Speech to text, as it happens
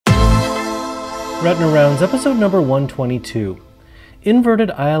RetinaRounds, episode number 122. Inverted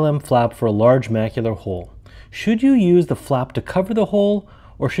ILM flap for a large macular hole. Should you use the flap to cover the hole,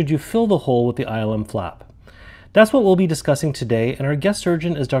 or should you fill the hole with the ILM flap? That's what we'll be discussing today, and our guest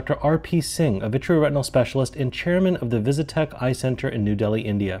surgeon is Dr. R.P. Singh, a vitreoretinal specialist and chairman of the Visitech Eye Centre in New Delhi,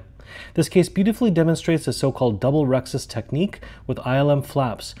 India. This case beautifully demonstrates the so-called double rhexis technique with ILM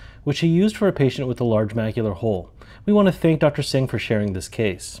flaps, which he used for a patient with a large macular hole. We want to thank Dr. Singh for sharing this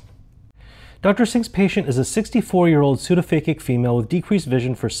case. Dr. Singh's patient is a 64-year-old pseudophakic female with decreased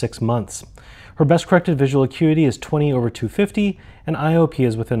vision for 6 months. Her best corrected visual acuity is 20/250, and IOP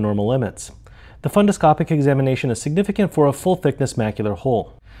is within normal limits. The fundoscopic examination is significant for a full-thickness macular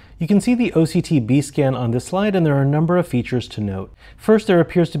hole. You can see the OCT-B scan on this slide, and there are a number of features to note. First, there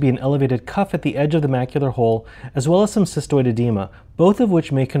appears to be an elevated cuff at the edge of the macular hole, as well as some cystoid edema, both of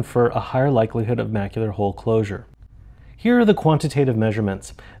which may confer a higher likelihood of macular hole closure. Here are the quantitative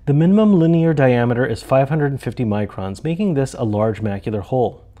measurements. The minimum linear diameter is 550 microns, making this a large macular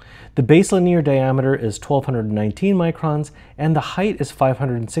hole. The base linear diameter is 1219 microns, and the height is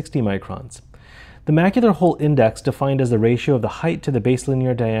 560 microns. The macular hole index, defined as the ratio of the height to the base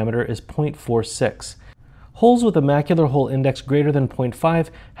linear diameter, is 0.46. Holes with a macular hole index greater than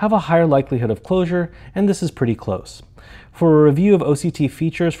 0.5 have a higher likelihood of closure, and this is pretty close. For a review of OCT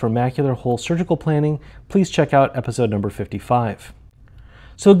features for macular hole surgical planning, please check out episode number 55.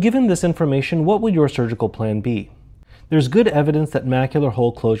 So given this information, what would your surgical plan be? There's good evidence that macular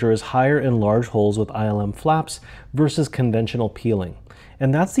hole closure is higher in large holes with ILM flaps versus conventional peeling.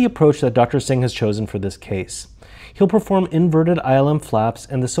 And that's the approach that Dr. Singh has chosen for this case. He'll perform inverted ILM flaps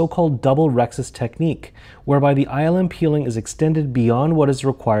and the so-called double rhexis technique, whereby the ILM peeling is extended beyond what is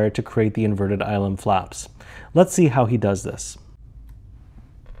required to create the inverted ILM flaps. Let's see how he does this.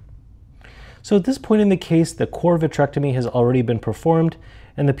 So at this point in the case, the core vitrectomy has already been performed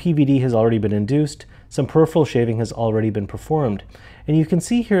and the PVD has already been induced. Some peripheral shaving has already been performed. And you can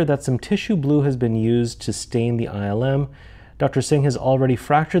see here that some tissue blue has been used to stain the ILM. Dr. Singh has already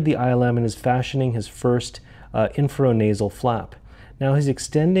fractured the ILM and is fashioning his first inferonasal flap. Now he's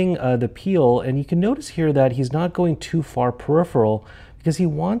extending the peel, and you can notice here that he's not going too far peripheral because he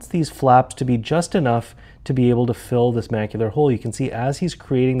wants these flaps to be just enough to be able to fill this macular hole. You can see as he's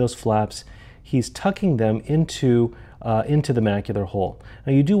creating those flaps, he's tucking them into the macular hole.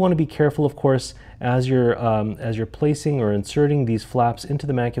 Now you do want to be careful, of course, as you're placing or inserting these flaps into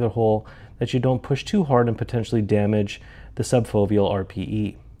the macular hole, that you don't push too hard and potentially damage the subfoveal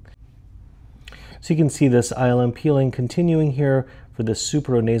RPE. So you can see this ILM peeling continuing here for the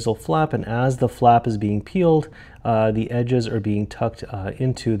supranasal flap, and as the flap is being peeled, the edges are being tucked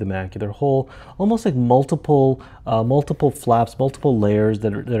into the macular hole, almost like multiple flaps, multiple layers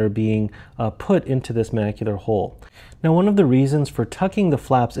that are being put into this macular hole. Now, one of the reasons for tucking the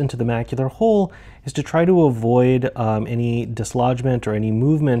flaps into the macular hole is to try to avoid any dislodgement or any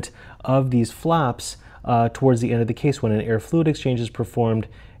movement of these flaps towards the end of the case when an air fluid exchange is performed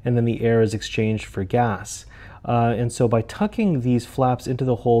and then the air is exchanged for gas. And so by tucking these flaps into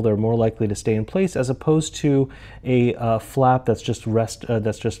the hole, they're more likely to stay in place, as opposed to a flap that's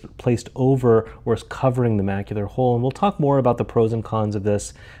just placed over or is covering the macular hole. And we'll talk more about the pros and cons of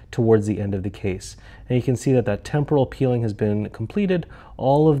this towards the end of the case. And you can see that temporal peeling has been completed.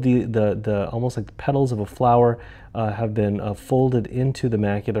 All of the almost like the petals of a flower have been folded into the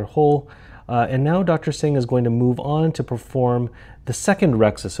macular hole. And now Dr. Singh is going to move on to perform the second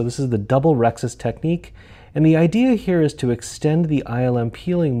rhexis. So this is the double rhexis technique. And the idea here is to extend the ILM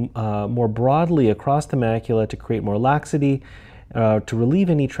peeling more broadly across the macula to create more laxity, to relieve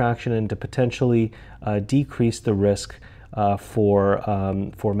any traction, and to potentially decrease the risk for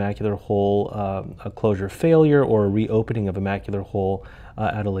macular hole closure failure or a reopening of a macular hole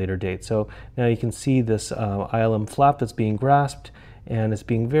at a later date. So now you can see this ILM flap that's being grasped, and it's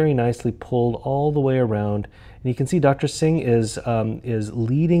being very nicely pulled all the way around. And you can see Dr. Singh is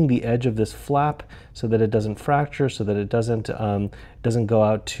leading the edge of this flap so that it doesn't fracture, so that it doesn't go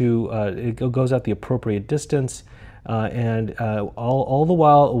out it goes out the appropriate distance. And all the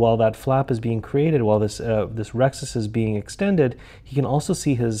while that flap is being created, while this rhexis is being extended, he can also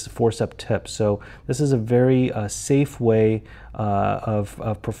see his forceps tip. So this is a very safe way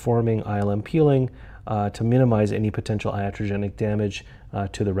of performing ILM peeling to minimize any potential iatrogenic damage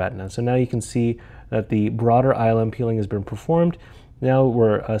to the retina. So now you can see that the broader ILM peeling has been performed. Now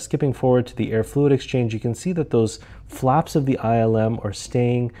we're skipping forward to the air fluid exchange. You can see that those flaps of the ILM are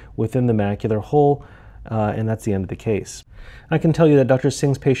staying within the macular hole, and that's the end of the case. I can tell you that Dr.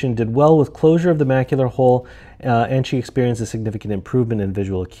 Singh's patient did well with closure of the macular hole, and she experienced a significant improvement in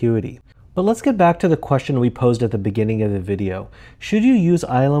visual acuity. But let's get back to the question we posed at the beginning of the video. Should you use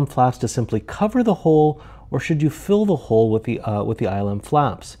ILM flaps to simply cover the hole, or should you fill the hole with the ILM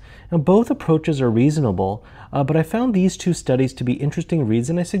flaps? Now, both approaches are reasonable, but I found these two studies to be interesting reads,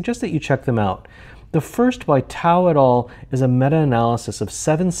 and I suggest that you check them out. The first, by Tao et al., is a meta-analysis of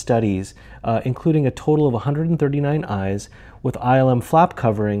 7 studies, including a total of 139 eyes with ILM flap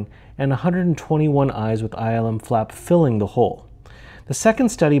covering and 121 eyes with ILM flap filling the hole. The second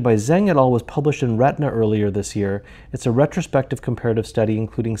study by Singh et al. Was published in Retina earlier this year. It's a retrospective comparative study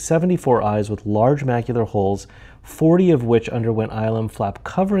including 74 eyes with large macular holes, 40 of which underwent ILM flap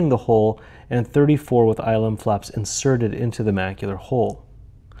covering the hole, and 34 with ILM flaps inserted into the macular hole.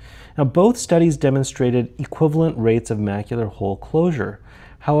 Now, both studies demonstrated equivalent rates of macular hole closure.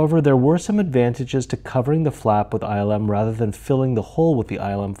 However, there were some advantages to covering the flap with ILM rather than filling the hole with the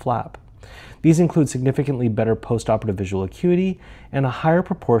ILM flap. These include significantly better postoperative visual acuity and a higher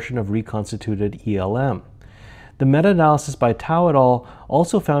proportion of reconstituted ILM. The meta-analysis by Tao et al.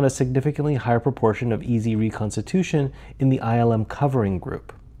 Also found a significantly higher proportion of easy reconstitution in the ILM covering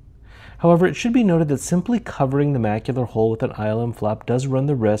group. However, it should be noted that simply covering the macular hole with an ILM flap does run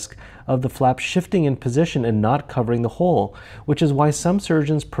the risk of the flap shifting in position and not covering the hole, which is why some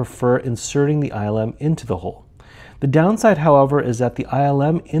surgeons prefer inserting the ILM into the hole. The downside, however, is that the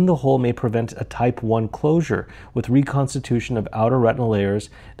ILM in the hole may prevent a type 1 closure with reconstitution of outer retinal layers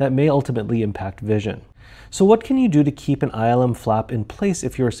that may ultimately impact vision. So what can you do to keep an ILM flap in place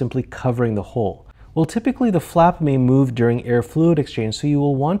if you are simply covering the hole? Well, typically the flap may move during air fluid exchange, so you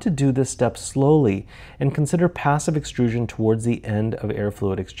will want to do this step slowly and consider passive extrusion towards the end of air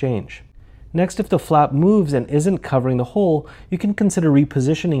fluid exchange. Next, if the flap moves and isn't covering the hole, you can consider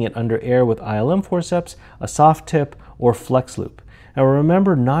repositioning it under air with ILM forceps, a soft tip, or flex loop. Now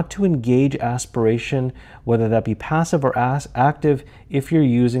remember not to engage aspiration, whether that be passive or active, if you're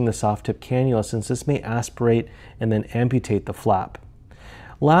using the soft tip cannula, since this may aspirate and then amputate the flap.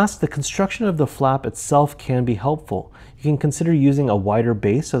 Last, the construction of the flap itself can be helpful. You can consider using a wider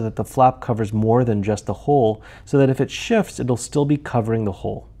base so that the flap covers more than just the hole, so that if it shifts, it'll still be covering the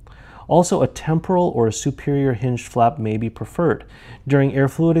hole. Also, a temporal or a superior hinged flap may be preferred. During air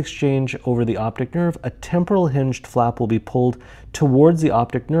fluid exchange over the optic nerve, a temporal hinged flap will be pulled towards the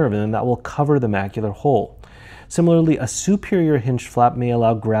optic nerve, and then that will cover the macular hole. Similarly, a superior hinged flap may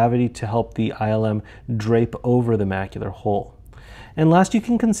allow gravity to help the ILM drape over the macular hole. And last, you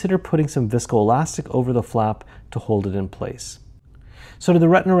can consider putting some viscoelastic over the flap to hold it in place. So to the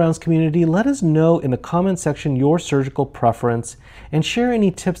RetinaRounds community, let us know in the comment section your surgical preference and share any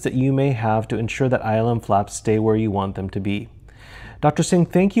tips that you may have to ensure that ILM flaps stay where you want them to be. Dr. Singh,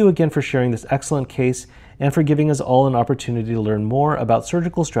 thank you again for sharing this excellent case and for giving us all an opportunity to learn more about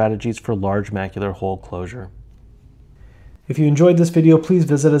surgical strategies for large macular hole closure. If you enjoyed this video, please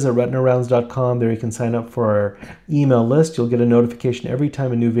visit us at RetinaRounds.com. There you can sign up for our email list. You'll get a notification every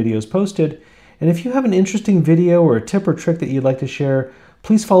time a new video is posted. And if you have an interesting video or a tip or trick that you'd like to share,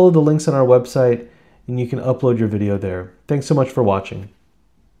 please follow the links on our website and you can upload your video there. Thanks so much for watching.